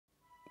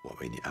我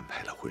为你安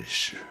排了婚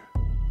事。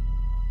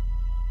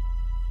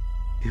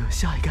有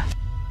下一个，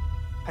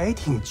还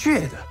挺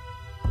倔的。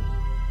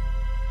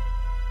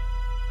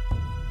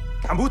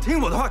敢不听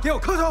我的话，给我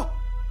磕头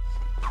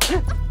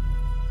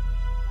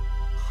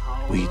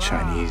We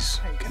Chinese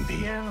can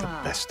be the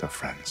best of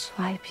friends.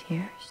 5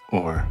 years.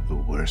 Or the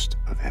worst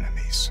of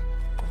enemies.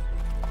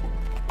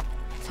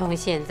 从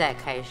现在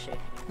开始，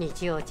你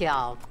就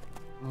叫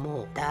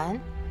牡丹。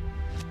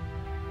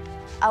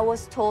I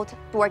was told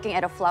working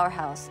at a flower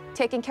house,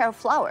 taking care of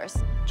flowers.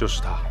 就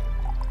是他。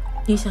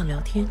你想聊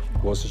天？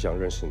我是想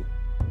认识你。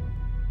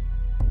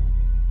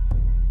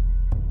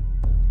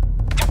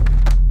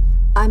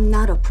I'm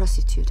not a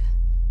prostitute.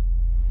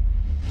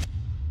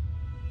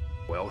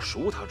 我要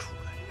赎他出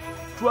来，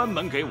专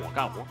门给我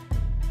干活。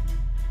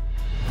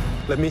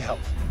Let me help.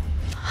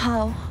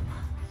 How?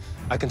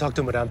 I can talk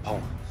to Madame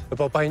Pong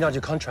about buying out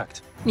your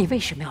contract. 你为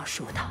什么要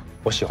赎他？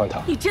我喜欢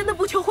她。你真的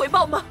不求回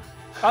報嗎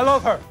I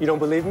love her. You don't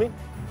believe me?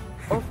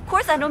 Of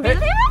course I don't believe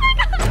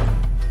it.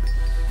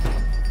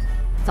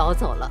 早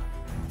走了，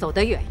走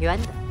得远远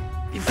的。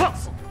你放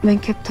肆！When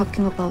kept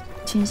talking about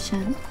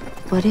Jinshan,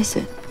 what is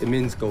it? It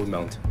means Gold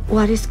Mountain.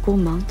 What is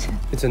Gold Mountain?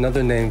 It's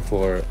another name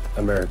for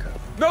America.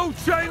 No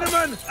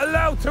Chinaman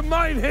allowed to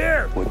mine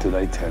here! What did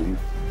I tell you?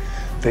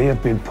 They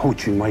have been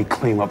poaching my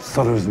claim up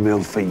Sutter's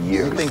Mill for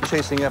years. You think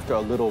chasing after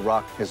a little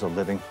rock is a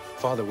living?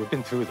 Father, we've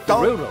been through this.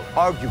 Don't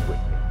argue with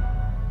me.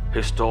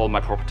 He stole my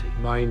property.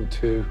 Mine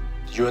too.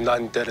 You're not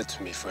indebted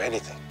to me for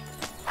anything.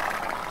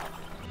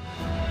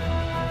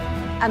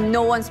 I'm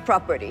no one's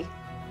property.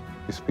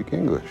 You speak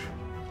English?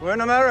 We're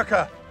in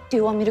America. Do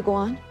you want me to go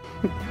on?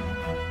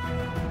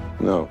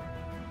 No.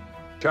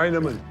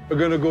 Chinamen are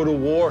gonna go to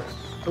war,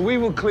 and we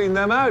will clean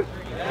them out.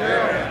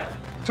 Yeah.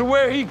 To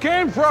where he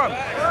came from.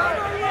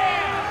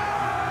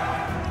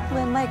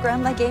 When my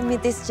grandma gave me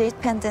this jade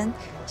pendant,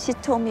 she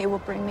told me it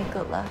would bring me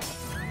good luck.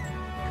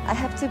 I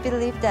have to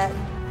believe that.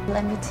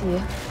 Let me to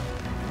you.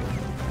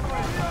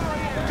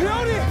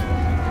 Coyote!